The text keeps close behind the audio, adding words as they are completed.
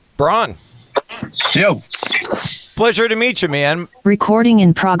Braun. Yo. Pleasure to meet you, man. Recording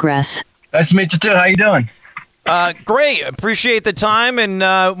in progress. Nice to meet you, too. How you doing? Great. Appreciate the time and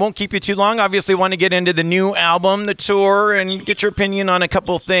won't keep you too long. Obviously want to get into the new album, the tour, and get your opinion on a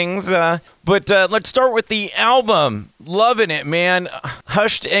couple of things. But let's start with the album. Loving it, man.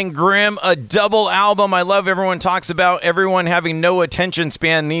 Hushed and Grim, a double album. I love everyone talks about everyone having no attention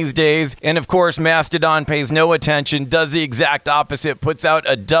span these days. And of course, Mastodon pays no attention, does the exact opposite, puts out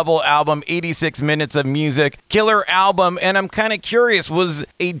a double album, 86 minutes of music. Killer album. And I'm kind of curious, was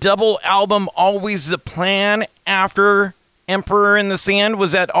a double album always the plan after Emperor in the Sand?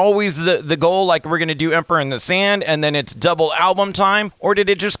 Was that always the goal? Like, we're going to do Emperor in the Sand and then it's double album time? Or did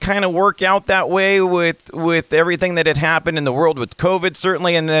it just kind of work out that way with everything that had happened in the world with COVID,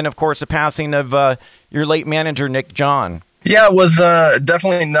 certainly, and then, of course, the passing of your late manager, Nick John? Yeah, it was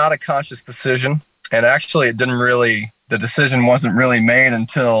definitely not a conscious decision. And actually, the decision wasn't really made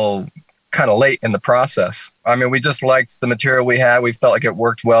until kind of late in the process. I mean, we just liked the material we had. We felt like it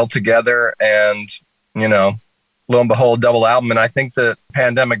worked well together and, lo and behold, double album. And I think the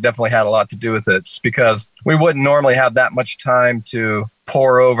pandemic definitely had a lot to do with it, just because we wouldn't normally have that much time to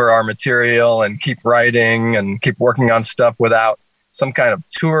pour over our material and keep writing and keep working on stuff without some kind of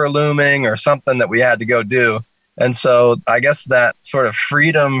tour looming or something that we had to go do. And so I guess that sort of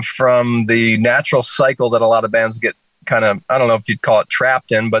freedom from the natural cycle that a lot of bands get kind of, I don't know if you'd call it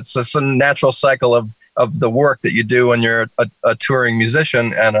trapped in, but it's just a natural cycle of the work that you do when you're a touring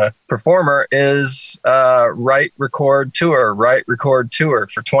musician and a performer is write, record, tour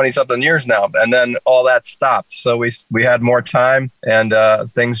for 20 something years now. And then all that stopped. So we had more time and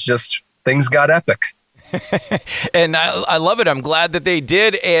things got epic. And I love it. I'm glad that they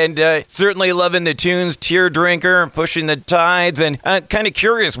did, and certainly loving the tunes, Tear Drinker and Pushing the Tides, and kind of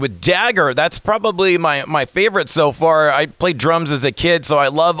curious with Dagger. That's probably my favorite so far. I played drums as a kid, so I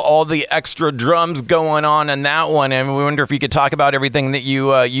love all the extra drums going on in that one, and we wonder if you could talk about everything that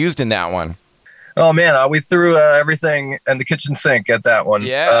you used in that one. Oh, man, we threw everything in the kitchen sink at that one.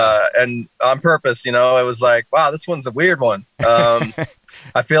 Yeah. And on purpose, it was like, wow, this one's a weird one.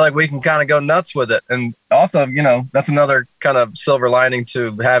 I feel like we can kind of go nuts with it. And also, that's another kind of silver lining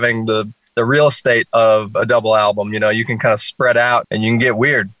to having the real estate of a double album. You can kind of spread out and you can get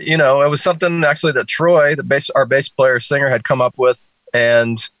weird. It was something actually that Troy, our bass player singer, had come up with.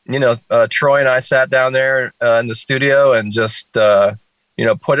 And, Troy and I sat down there in the studio and just,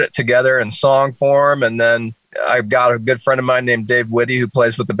 put it together in song form. And then I've got a good friend of mine named Dave Whitty, who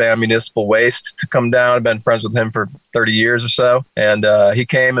plays with the band Municipal Waste, to come down. I've been friends with him for 30 years or so. And he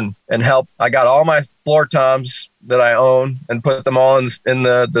came and helped. I got all my floor toms that I own and put them all in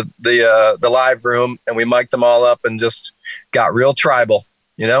the live room. And we mic'd them all up and just got real tribal,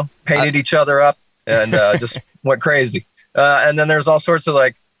 painted each other up and just went crazy. And then there's all sorts of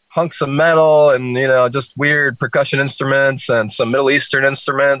like hunks of metal and, just weird percussion instruments and some Middle Eastern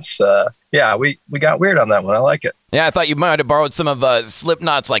instruments. Yeah, we got weird on that one. I like it. Yeah, I thought you might have borrowed some of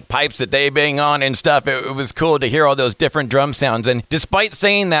Slipknot's like pipes that they bang on and stuff. It was cool to hear all those different drum sounds. And despite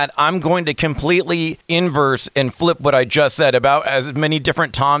saying that, I'm going to completely inverse and flip what I just said about as many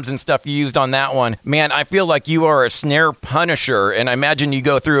different toms and stuff you used on that one. Man, I feel like you are a snare punisher, and I imagine you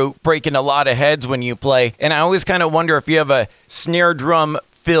go through breaking a lot of heads when you play. And I always kind of wonder if you have a snare drum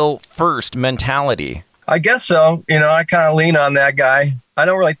fill first mentality. I guess so. I kind of lean on that guy. I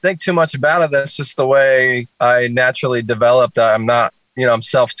don't really think too much about it. That's just the way I naturally developed. I'm not, I'm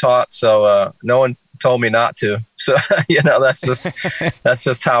self-taught, so no one told me not to. So, that's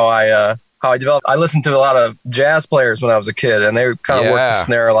just how I developed. I listened to a lot of jazz players when I was a kid, and they kind of worked the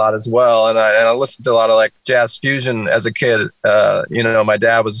snare a lot as well. And I listened to a lot of like jazz fusion as a kid. My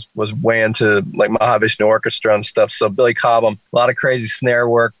dad was way into like Mahavishnu Orchestra and stuff. So Billy Cobham, a lot of crazy snare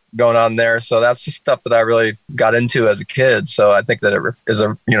work going on there. So that's the stuff that I really got into as a kid. So I think that it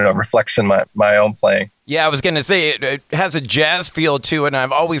reflects in my own playing. Yeah, I was going to say it has a jazz feel to it, and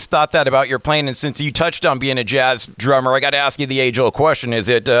I've always thought that about your playing. And since you touched on being a jazz drummer, I got to ask you the age-old question. Is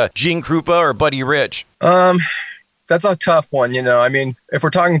it Gene Krupa or Buddy Rich? That's a tough one, I mean, if we're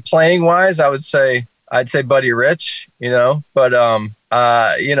talking playing-wise, I'd say Buddy Rich, but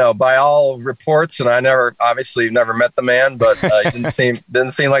by all reports, and I obviously never met the man, but he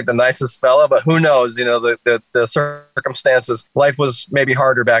didn't seem like the nicest fella. But who knows? The circumstances. Life was maybe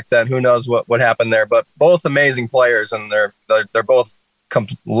harder back then. Who knows what happened there? But both amazing players, and they're both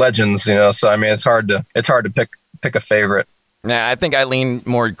legends. So I mean, it's hard to pick a favorite. Nah, I think I lean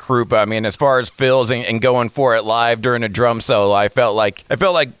more Krupa. I mean, as far as fills and going for it live during a drum solo, I felt like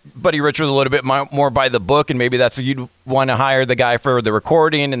Buddy Rich was a little bit more by the book, and maybe that's you'd want to hire the guy for the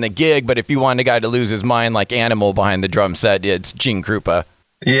recording and the gig. But if you want a guy to lose his mind like Animal behind the drum set, it's Gene Krupa.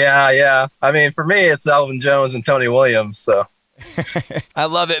 Yeah. I mean, for me, it's Elvin Jones and Tony Williams. So I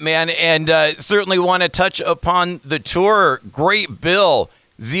love it, man. And certainly want to touch upon the tour. Great bill.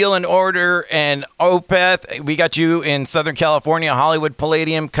 Zeal and Order and Opeth. We got you in Southern California, Hollywood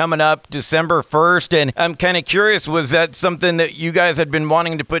Palladium, coming up December 1st. And I'm kind of curious, was that something that you guys had been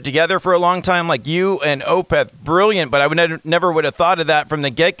wanting to put together for a long time? Like you and Opeth, brilliant, but I would never would have thought of that from the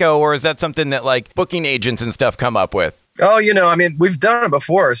get-go. Or is that something that like booking agents and stuff come up with? Oh, I mean, we've done it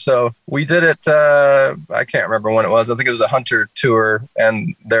before. So we did it. I can't remember when it was. I think it was a Hunter tour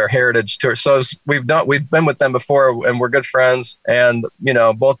and their Heritage tour. So we've been with them before, and we're good friends. And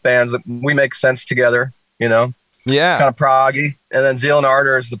both bands, we make sense together. Yeah, kind of proggy. And then Zeal and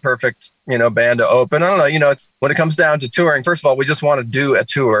Ardor is the perfect band to open. I don't know. It's when it comes down to touring. First of all, we just want to do a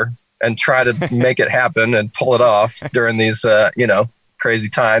tour and try to make it happen and pull it off during these crazy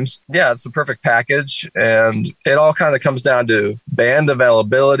times. Yeah, it's the perfect package, and it all kind of comes down to band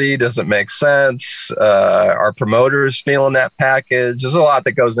availability. Does it make sense? Are promoters feeling that package? There's a lot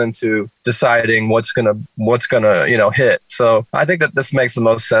that goes into deciding what's gonna hit. So I think that this makes the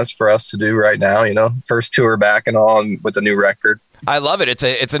most sense for us to do right now. First tour back and all, and with a new record. I love it.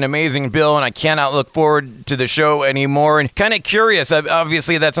 It's an amazing bill, and I cannot look forward to the show anymore. And kind of curious,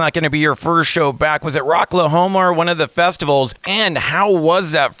 obviously that's not going to be your first show back. Was it Rocklahoma or one of the festivals? And how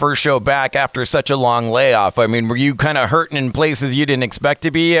was that first show back after such a long layoff? I mean, were you kind of hurting in places you didn't expect to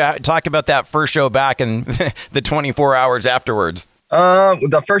be? Talk about that first show back and the 24 hours afterwards.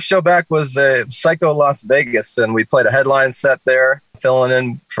 The first show back was Psycho Las Vegas, and we played a headline set there, filling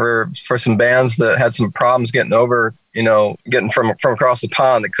in for some bands that had some problems getting over, getting from across the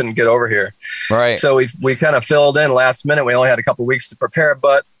pond that couldn't get over here. Right. So we kind of filled in last minute. We only had a couple of weeks to prepare,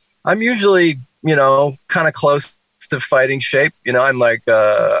 but I'm usually, kind of close to fighting shape. I'm like,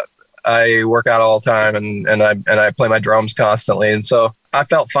 I work out all the time and I play my drums constantly. And so I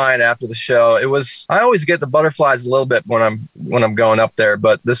felt fine after the show. I always get the butterflies a little bit when I'm going up there,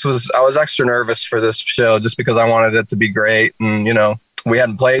 but I was extra nervous for this show just because I wanted it to be great. And, we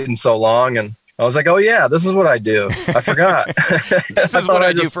hadn't played in so long, and I was like, oh yeah, this is what I do. I forgot. This is what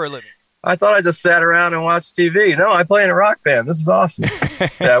I do for a living. I thought I just sat around and watched TV. No, I play in a rock band. This is awesome.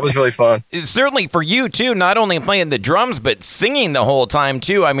 Yeah, it was really fun. Certainly for you, too, not only playing the drums, but singing the whole time,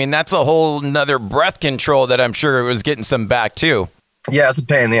 too. I mean, that's a whole nother breath control that I'm sure was getting some back, too. Yeah, it's a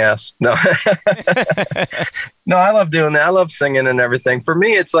pain in the ass. No, no, I love doing that. I love singing and everything. For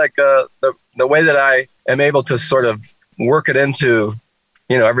me, it's like the way that I am able to sort of work it into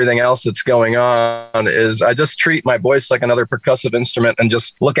everything else that's going on is I just treat my voice like another percussive instrument and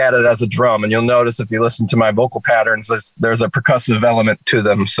just look at it as a drum. And you'll notice if you listen to my vocal patterns, there's a percussive element to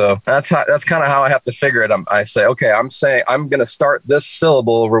them. So that's kind of how I have to figure it. I say, okay, I'm going to start this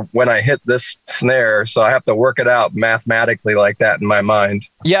syllable when I hit this snare. So I have to work it out mathematically like that in my mind.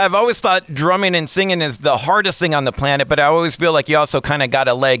 Yeah, I've always thought drumming and singing is the hardest thing on the planet, but I always feel like you also kind of got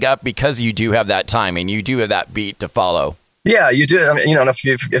a leg up because you do have that timing. You do have that beat to follow. Yeah, you do. I mean,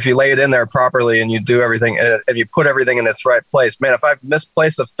 if you lay it in there properly and you do everything and you put everything in its right place, man, if I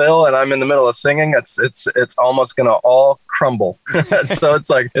misplace a fill and I'm in the middle of singing, it's almost going to all crumble. So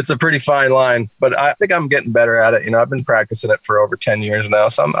it's a pretty fine line, but I think I'm getting better at it. I've been practicing it for over 10 years now,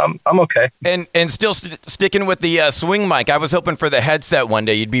 so I'm okay. And still sticking with the swing mic. I was hoping for the headset one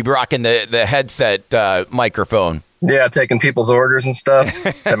day. You'd be rocking the headset microphone. Yeah, taking people's orders and stuff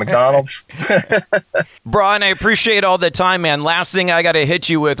at McDonald's. Brian, I appreciate all the time, man. Last thing I got to hit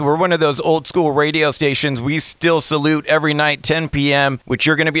you with, we're one of those old school radio stations. We still salute every night, 10 p.m., which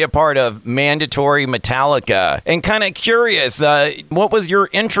you're going to be a part of, Mandatory Metallica. And kind of curious, what was your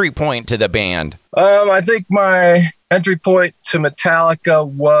entry point to the band? I think my entry point to Metallica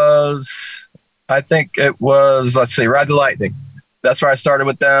was, let's see, Ride the Lightning. That's where I started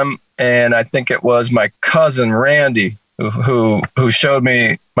with them. And I think it was my cousin, Randy, who showed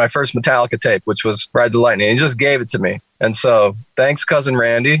me my first Metallica tape, which was Ride the Lightning. He just gave it to me. And so thanks, cousin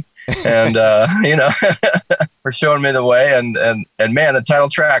Randy. And, for showing me the way. And man, the title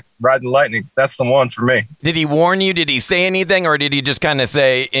track, Ride the Lightning, that's the one for me. Did he warn you? Did he say anything? Or did he just kind of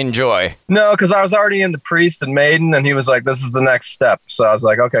say, enjoy? No, because I was already into Priest and Maiden. And he was like, this is the next step. So I was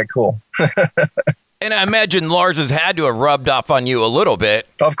like, okay, cool. And I imagine Lars has had to have rubbed off on you a little bit.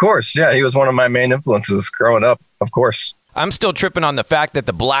 Of course. Yeah, he was one of my main influences growing up. Of course. I'm still tripping on the fact that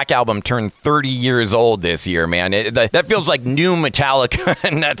the Black Album turned 30 years old this year, man. That feels like new Metallica,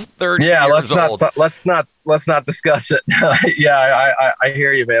 and that's 30 years old. Let's not let's not discuss it. Yeah, I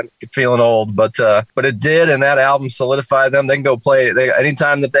hear you, man. Feeling old, but it did, and that album solidified them. They can go play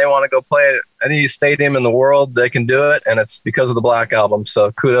anytime that they want to go play at any stadium in the world. They can do it, and it's because of the Black Album.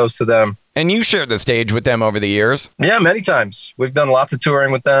 So kudos to them. And you shared the stage with them over the years. Yeah, many times. We've done lots of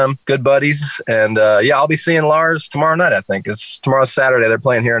touring with them. Good buddies. And I'll be seeing Lars tomorrow night, I think. Tomorrow's Saturday. They're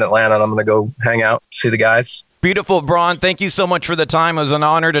playing here in Atlanta, and I'm going to go hang out, see the guys. Beautiful, Brann. Thank you so much for the time. It was an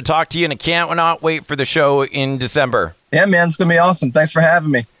honor to talk to you, and I can't not wait for the show in December. Yeah, man. It's going to be awesome. Thanks for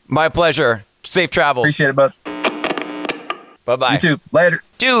having me. My pleasure. Safe travels. Appreciate it, bud. Bye-bye. You too. Later.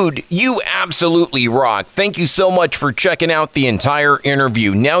 Dude, you absolutely rock. Thank you so much for checking out the entire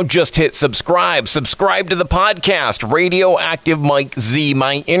interview. Now just hit subscribe. Subscribe to the podcast, Radioactive Mike Z.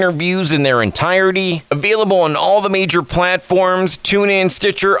 My interviews in their entirety. Available on all the major platforms. TuneIn,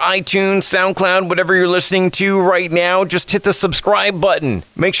 Stitcher, iTunes, SoundCloud, whatever you're listening to right now. Just hit the subscribe button.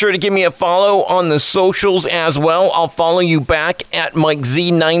 Make sure to give me a follow on the socials as well. I'll follow you back at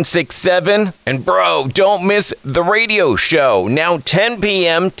MikeZ967. And bro, don't miss the radio show. Now 10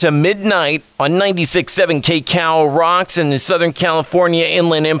 p.m. to midnight on 96.7 KCal Rocks in the Southern California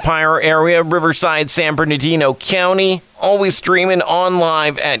Inland Empire area, Riverside, San Bernardino County. Always streaming on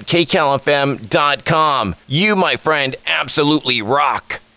live at kcalfm.com. You, my friend, absolutely rock.